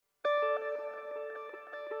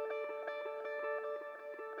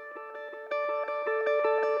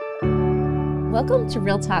Welcome to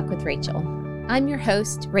Real Talk with Rachel. I'm your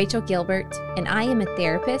host, Rachel Gilbert, and I am a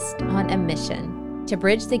therapist on a mission to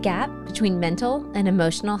bridge the gap between mental and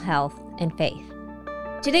emotional health and faith.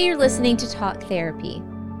 Today you're listening to Talk Therapy,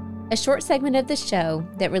 a short segment of the show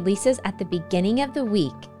that releases at the beginning of the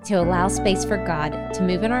week to allow space for God to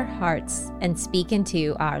move in our hearts and speak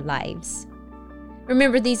into our lives.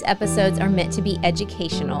 Remember, these episodes are meant to be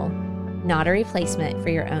educational, not a replacement for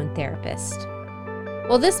your own therapist.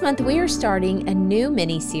 Well, this month we are starting a new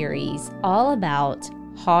mini-series all about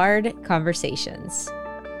hard conversations.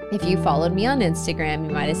 If you followed me on Instagram,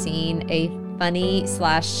 you might have seen a funny /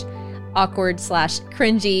 awkward /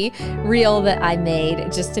 cringy reel that I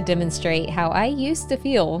made just to demonstrate how I used to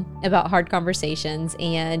feel about hard conversations.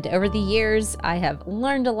 And over the years, I have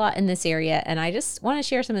learned a lot in this area, and I just want to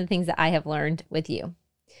share some of the things that I have learned with you.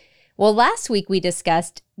 Well, last week we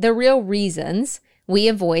discussed the real reasons we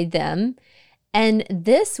avoid them. And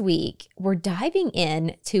this week, we're diving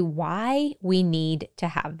in to why we need to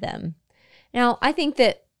have them. Now, I think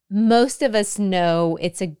that most of us know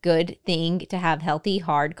it's a good thing to have healthy,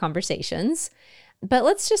 hard conversations. But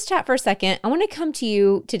let's just chat for a second. I want to come to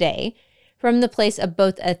you today from the place of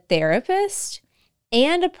both a therapist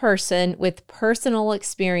and a person with personal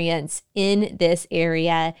experience in this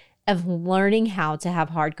area of learning how to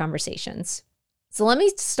have hard conversations. So let me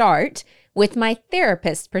start with my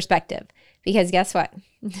therapist perspective. Because guess what?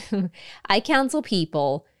 I counsel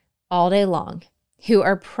people all day long who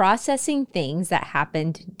are processing things that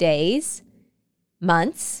happened days,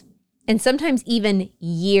 months, and sometimes even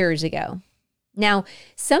years ago. Now,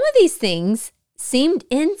 some of these things seemed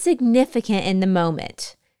insignificant in the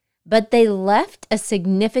moment, but they left a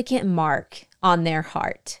significant mark on their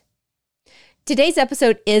heart. Today's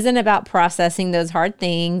episode isn't about processing those hard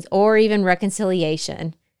things or even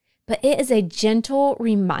reconciliation, but it is a gentle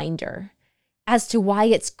reminder as to why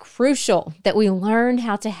it's crucial that we learn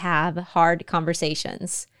how to have hard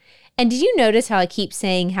conversations. And did you notice how I keep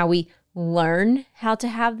saying how we learn how to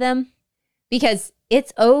have them? Because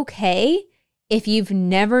it's okay if you've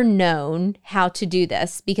never known how to do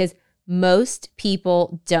this, because most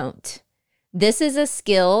people don't. This is a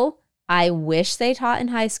skill I wish they taught in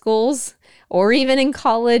high schools or even in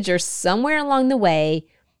college or somewhere along the way,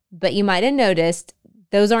 but you might have noticed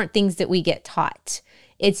those aren't things that we get taught.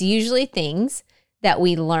 It's usually things that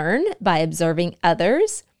we learn by observing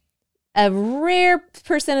others. A rare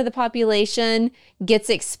percent of the population gets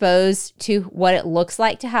exposed to what it looks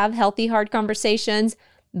like to have healthy, hard conversations,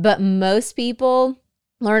 but most people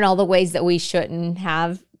learn all the ways that we shouldn't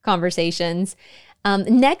have conversations.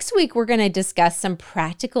 Next week, we're going to discuss some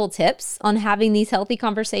practical tips on having these healthy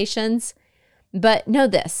conversations. But know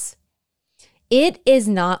this. It is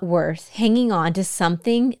not worth hanging on to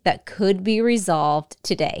something that could be resolved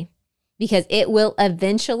today, because it will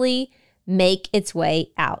eventually make its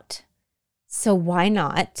way out. So why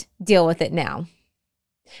not deal with it now?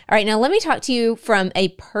 All right, now let me talk to you from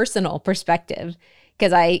a personal perspective,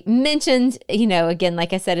 because I mentioned, again,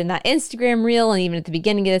 like I said in that Instagram reel and even at the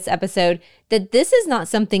beginning of this episode, that this is not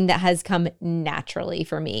something that has come naturally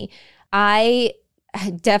for me. I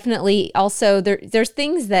definitely also, there's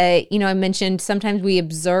things that, I mentioned, sometimes we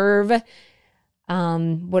observe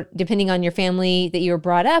depending on your family that you were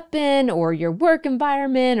brought up in or your work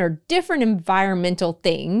environment or different environmental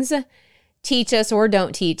things teach us or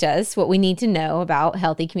don't teach us what we need to know about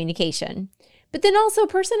healthy communication. But then also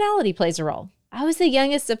personality plays a role. I was the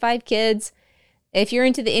youngest of 5 kids. If you're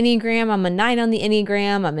into the Enneagram, I'm a 9 on the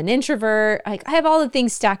Enneagram. I'm an introvert. I have all the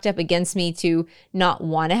things stacked up against me to not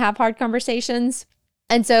want to have hard conversations.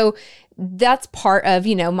 And so that's part of,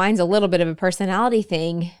 mine's a little bit of a personality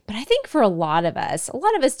thing, but I think for a lot of us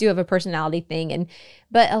do have a personality thing.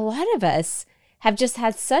 But a lot of us have just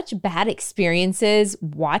had such bad experiences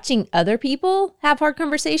watching other people have hard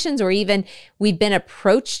conversations, or even we've been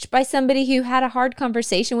approached by somebody who had a hard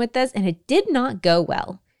conversation with us and it did not go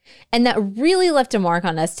well. And that really left a mark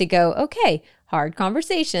on us to go, okay, hard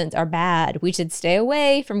conversations are bad. We should stay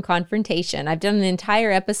away from confrontation. I've done an entire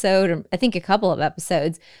episode, or I think a couple of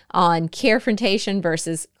episodes, on carefrontation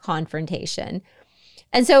versus confrontation.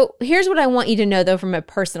 And so here's what I want you to know, though, from a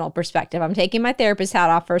personal perspective. I'm taking my therapist hat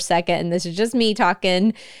off for a second, and this is just me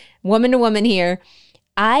talking woman to woman here.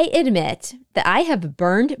 I admit that I have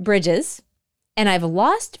burned bridges and I've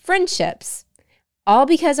lost friendships, all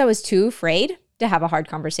because I was too afraid to have a hard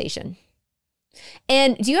conversation.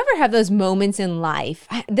 And do you ever have those moments in life?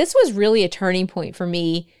 This was really a turning point for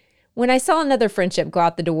me when I saw another friendship go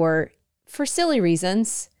out the door for silly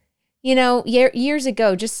reasons. Years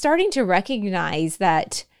ago, just starting to recognize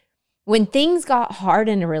that when things got hard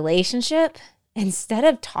in a relationship, instead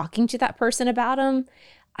of talking to that person about them,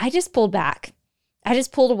 I just pulled back. I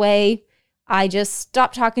just pulled away. I just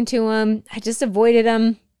stopped talking to him. I just avoided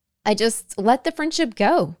him. I just let the friendship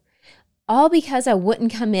go, all because I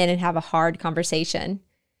wouldn't come in and have a hard conversation.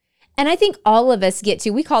 And I think all of us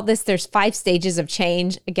we call this, there's 5 stages of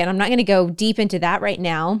change. Again, I'm not going to go deep into that right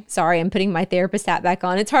now. Sorry, I'm putting my therapist hat back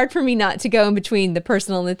on. It's hard for me not to go in between the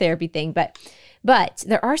personal and the therapy thing, but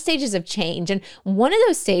there are stages of change. And one of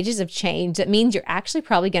those stages of change that means you're actually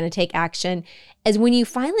probably going to take action is when you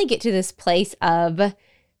finally get to this place of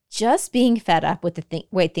just being fed up with the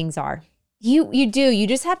way things are. You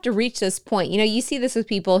just have to reach this point. You see this with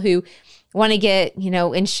people who want to get,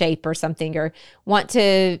 in shape or something, or want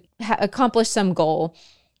to accomplish some goal.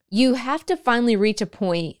 You have to finally reach a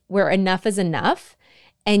point where enough is enough,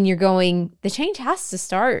 and you're going, the change has to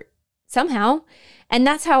start somehow. And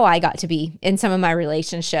that's how I got to be in some of my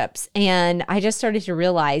relationships. And I just started to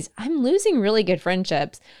realize I'm losing really good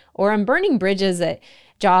friendships, or I'm burning bridges at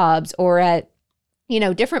jobs or at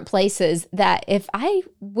different places that if I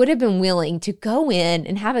would have been willing to go in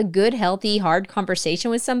and have a good, healthy, hard conversation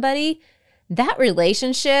with somebody, that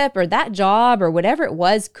relationship or that job or whatever it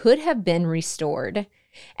was could have been restored.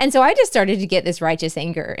 And so I just started to get this righteous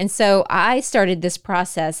anger. And so I started this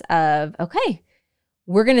process of, okay,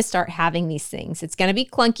 we're going to start having these things. It's going to be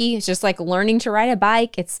clunky. It's just like learning to ride a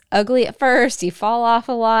bike. It's ugly at first. You fall off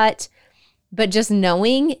a lot. But just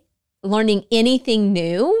learning anything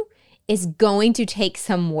new is going to take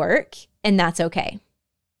some work, and that's okay.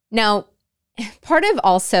 Now, part of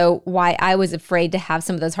also why I was afraid to have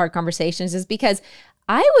some of those hard conversations is because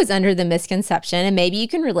I was under the misconception, and maybe you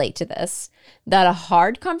can relate to this, that a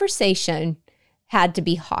hard conversation had to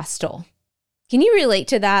be hostile. Can you relate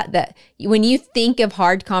to that? That when you think of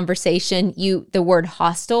hard conversation, the word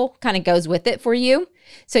hostile kind of goes with it for you.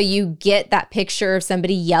 So you get that picture of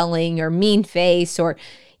somebody yelling or mean face or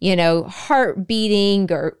heart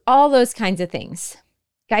beating or all those kinds of things.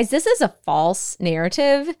 Guys, this is a false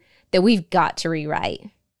narrative that we've got to rewrite.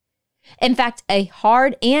 In fact, a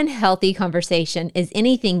hard and healthy conversation is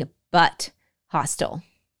anything but hostile.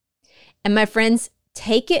 And my friends,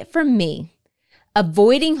 take it from me,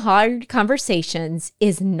 avoiding hard conversations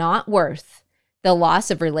is not worth the loss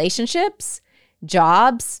of relationships,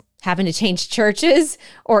 jobs, having to change churches,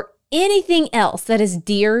 or anything else that is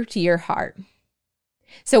dear to your heart.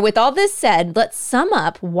 So with all this said, let's sum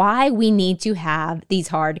up why we need to have these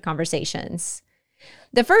hard conversations.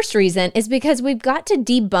 The first reason is because we've got to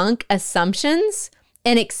debunk assumptions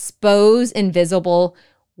and expose invisible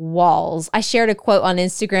walls. I shared a quote on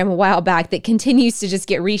Instagram a while back that continues to just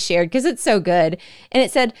get reshared because it's so good. And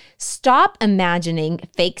it said, stop imagining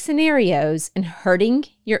fake scenarios and hurting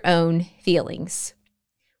your own feelings.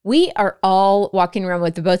 We are all walking around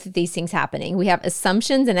with both of these things happening. We have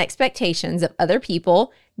assumptions and expectations of other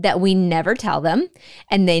people that we never tell them,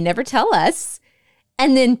 and they never tell us.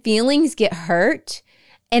 And then feelings get hurt.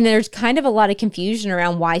 And there's kind of a lot of confusion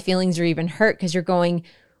around why feelings are even hurt, because you're going,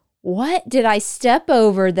 what did I step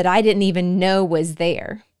over that I didn't even know was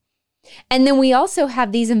there? And then we also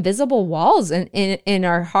have these invisible walls in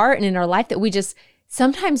our heart and in our life that we just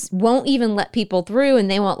sometimes won't even let people through, and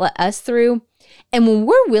they won't let us through. And when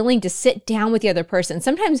we're willing to sit down with the other person,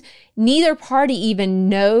 sometimes neither party even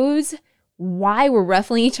knows why we're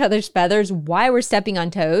ruffling each other's feathers, why we're stepping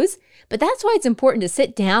on toes. But that's why it's important to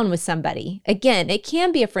sit down with somebody. Again, it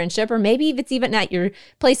can be a friendship, or maybe if it's even at your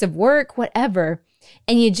place of work, whatever.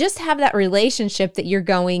 And you just have that relationship that you're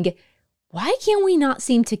going, why can't we not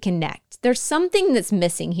seem to connect? There's something that's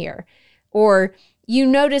missing here. Or you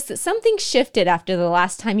notice that something shifted after the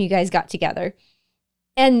last time you guys got together.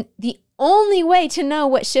 And the only way to know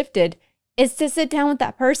what shifted is to sit down with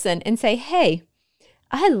that person and say, hey,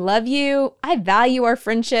 I love you. I value our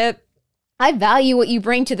friendship. I value what you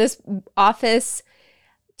bring to this office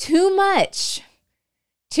too much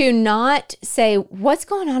to not say, what's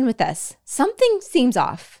going on with us? Something seems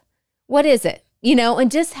off. What is it?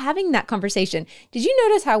 And just having that conversation. Did you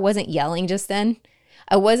notice how I wasn't yelling just then?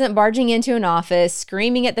 I wasn't barging into an office,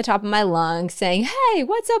 screaming at the top of my lungs, saying, hey,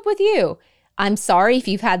 what's up with you? I'm sorry if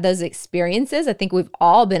you've had those experiences. I think we've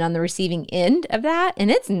all been on the receiving end of that,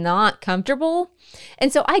 and it's not comfortable.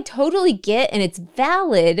 And so I totally get, and it's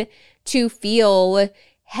valid to feel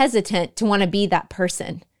hesitant to want to be that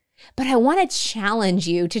person. But I want to challenge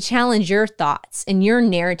you to challenge your thoughts and your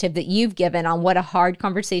narrative that you've given on what a hard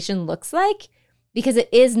conversation looks like, because it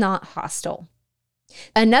is not hostile.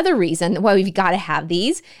 Another reason why we've got to have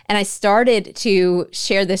these, and I started to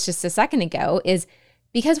share this just a second ago, is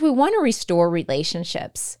because we want to restore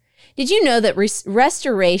relationships. Did you know that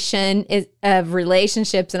restoration of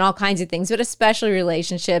relationships and all kinds of things, but especially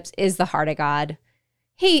relationships, is the heart of God?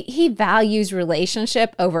 He values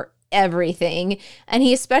relationship over everything. And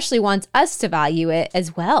he especially wants us to value it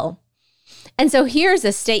as well. And so here's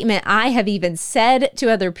a statement I have even said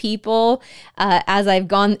to other people as I've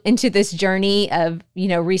gone into this journey of,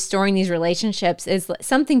 restoring these relationships, is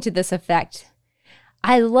something to this effect.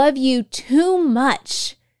 I love you too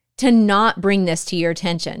much to not bring this to your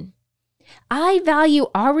attention. I value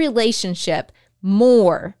our relationship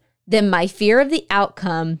more than my fear of the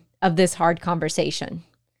outcome of this hard conversation.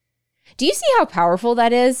 Do you see how powerful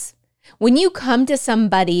that is? When you come to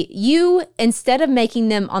somebody, you, instead of making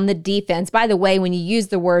them on the defense, by the way, when you use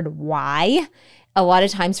the word why, a lot of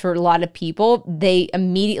times for a lot of people, they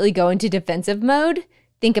immediately go into defensive mode.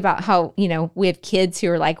 Think about how, we have kids who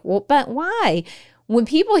are like, well, but why? When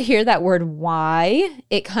people hear that word why,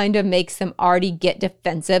 it kind of makes them already get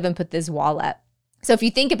defensive and put this wall up. So if you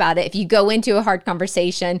think about it, if you go into a hard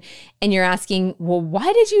conversation and you're asking, well,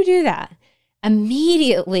 why did you do that?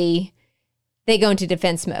 Immediately, they go into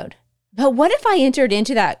defense mode. But what if I entered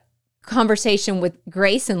into that conversation with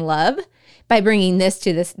grace and love by bringing this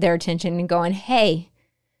to their attention and going, hey,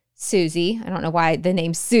 Susie, I don't know why the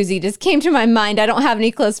name Susie just came to my mind. I don't have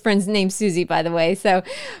any close friends named Susie, by the way.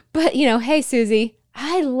 But hey, Susie,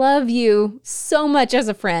 I love you so much as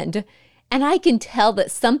a friend. And I can tell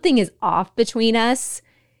that something is off between us.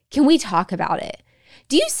 Can we talk about it?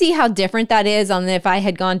 Do you see how different that is on if I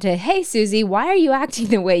had gone to, hey, Susie, why are you acting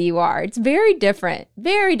the way you are? It's very different,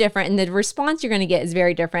 very different. And the response you're going to get is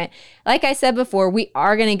very different. Like I said before, we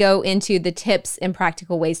are going to go into the tips and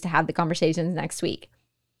practical ways to have the conversations next week.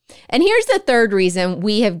 And here's the third reason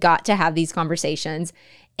we have got to have these conversations.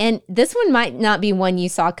 And this one might not be one you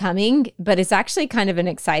saw coming, but it's actually kind of an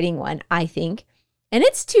exciting one, I think. And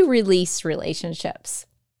it's to release relationships.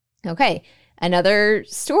 Okay. Another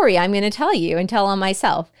story I'm going to tell you and tell on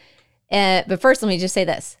myself. But first, let me just say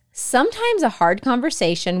this. Sometimes a hard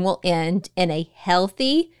conversation will end in a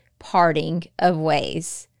healthy parting of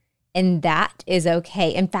ways. And that is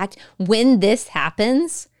okay. In fact, when this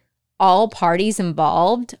happens, all parties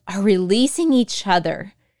involved are releasing each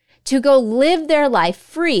other to go live their life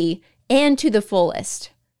free and to the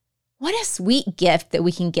fullest. What a sweet gift that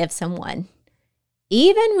we can give someone,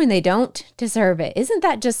 even when they don't deserve it. Isn't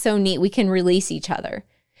that just so neat? We can release each other.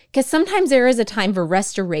 Because sometimes there is a time for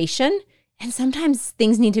restoration, and sometimes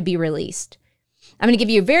things need to be released. I'm going to give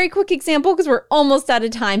you a very quick example because we're almost out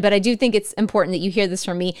of time, but I do think it's important that you hear this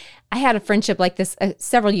from me. I had a friendship like this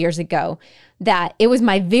several years ago that it was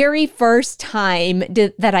my very first time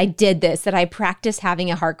that I did this, that I practiced having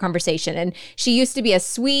a hard conversation. And she used to be a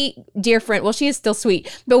sweet, dear friend. Well, she is still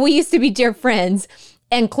sweet, but we used to be dear friends.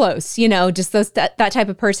 And close, just that type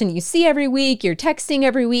of person you see every week, you're texting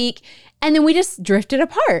every week, and then we just drifted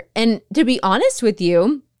apart. And to be honest with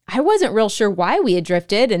you, I wasn't real sure why we had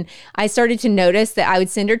drifted, and I started to notice that I would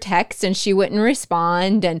send her texts and she wouldn't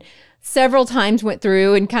respond, and several times went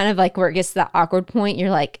through and kind of like where it gets to that awkward point, you're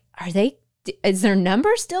like, is their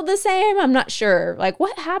number still the same? I'm not sure. Like,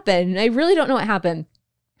 what happened? I really don't know what happened.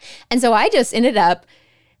 And so I just ended up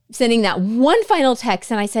sending that one final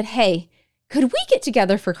text, and I said, hey, could we get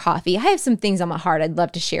together for coffee? I have some things on my heart I'd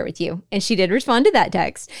love to share with you. And she did respond to that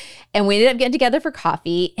text. And we ended up getting together for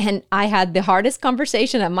coffee. And I had the hardest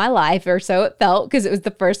conversation of my life, or so it felt, because it was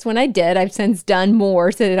the first one I did. I've since done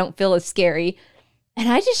more so they don't feel as scary.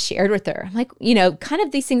 And I just shared with her. I'm like, kind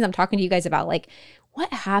of these things I'm talking to you guys about, like,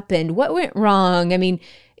 what happened? What went wrong? I mean,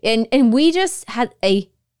 and we just had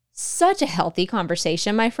such a healthy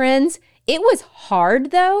conversation, my friends. It was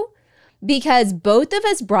hard though, because both of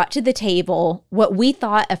us brought to the table what we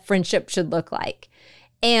thought a friendship should look like.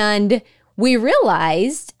 And we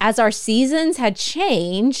realized as our seasons had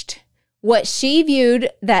changed, what she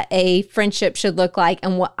viewed that a friendship should look like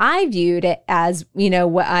and what I viewed it as,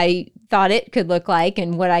 what I thought it could look like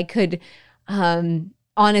and what I could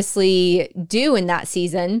honestly do in that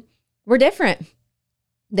season were different.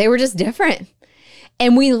 They were just different.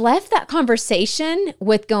 And we left that conversation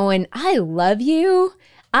with going, I love you.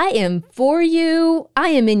 I am for you. I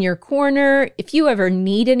am in your corner. If you ever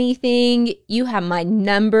need anything, you have my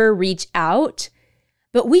number, reach out.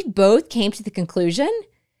 But we both came to the conclusion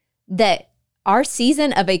that our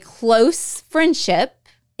season of a close friendship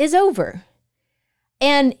is over.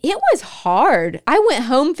 And it was hard. I went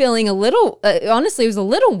home feeling a little, honestly, it was a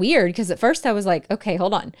little weird because at first I was like, okay,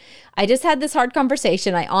 hold on. I just had this hard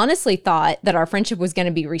conversation. I honestly thought that our friendship was going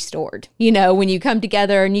to be restored. When you come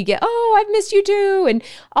together and you get, oh, I've missed you too, and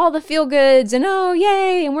all the feel goods, and oh,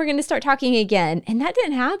 yay, and we're going to start talking again. And that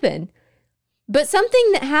didn't happen. But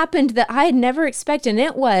something that happened that I had never expected, and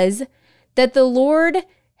it was that the Lord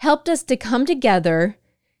helped us to come together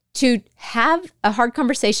to have a hard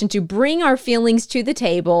conversation, to bring our feelings to the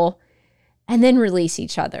table and then release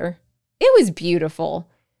each other. It was beautiful.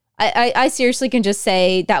 I seriously can just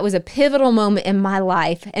say that was a pivotal moment in my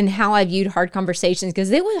life and how I viewed hard conversations,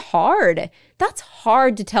 because it was hard. That's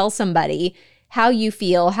hard to tell somebody how you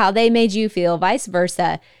feel, how they made you feel, vice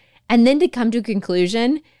versa. And then to come to a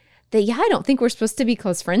conclusion that, I don't think we're supposed to be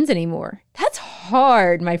close friends anymore. That's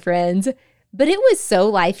hard, my friends. But it was so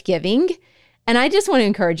life-giving. And I just want to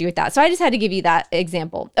encourage you with that. So I just had to give you that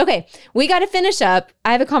example. Okay, we got to finish up.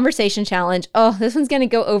 I have a conversation challenge. Oh, this one's going to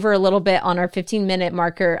go over a little bit on our 15-minute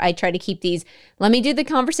marker. I try to keep these. Let me do the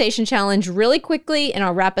conversation challenge really quickly, and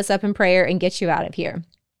I'll wrap us up in prayer and get you out of here.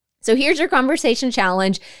 So here's your conversation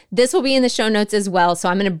challenge. This will be in the show notes as well. So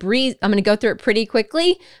I'm going to go through it pretty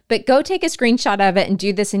quickly, but go take a screenshot of it and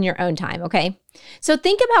do this in your own time, okay? So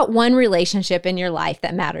think about one relationship in your life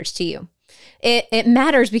that matters to you. It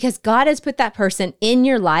matters because God has put that person in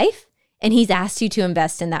your life and he's asked you to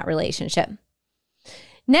invest in that relationship.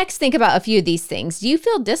 Next, think about a few of these things. Do you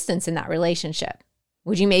feel distance in that relationship?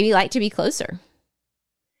 Would you maybe like to be closer?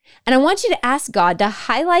 And I want you to ask God to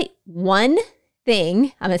highlight one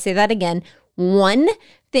thing, I'm going to say that again, one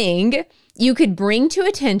thing you could bring to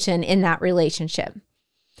attention in that relationship.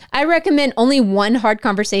 I recommend only one hard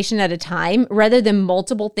conversation at a time rather than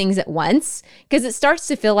multiple things at once, because it starts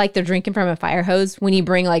to feel like they're drinking from a fire hose when you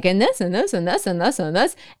bring like in this and this and this and this and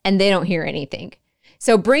this, and they don't hear anything.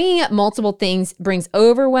 So bringing up multiple things brings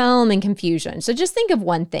overwhelm and confusion. So just think of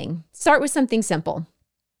one thing. Start with something simple.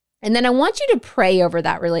 And then I want you to pray over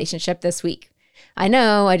that relationship this week. I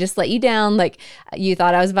know I just let you down. Like you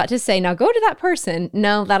thought I was about to say, now go to that person.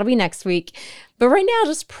 No, that'll be next week. But right now,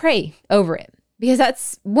 just pray over it. Because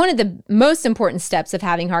that's one of the most important steps of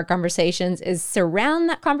having hard conversations, is surround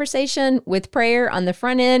that conversation with prayer on the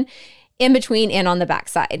front end, in between, and on the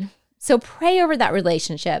backside. So pray over that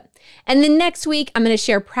relationship. And then next week, I'm going to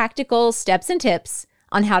share practical steps and tips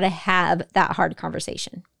on how to have that hard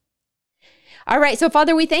conversation. All right. So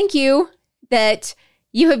Father, we thank you that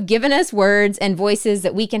you have given us words and voices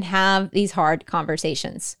that we can have these hard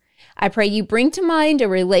conversations. I pray you bring to mind a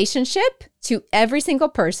relationship to every single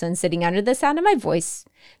person sitting under the sound of my voice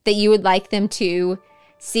that you would like them to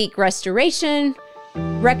seek restoration,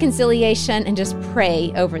 reconciliation, and just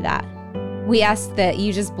pray over that. We ask that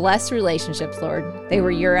you just bless relationships, Lord. They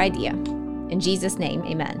were your idea. In Jesus' name,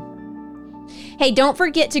 amen. Hey, don't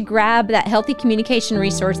forget to grab that healthy communication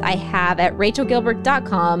resource I have at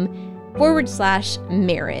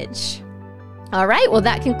rachelgilbert.com/marriage. All right, well,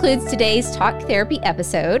 that concludes today's Talk Therapy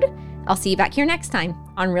episode. I'll see you back here next time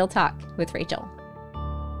on Real Talk with Rachel.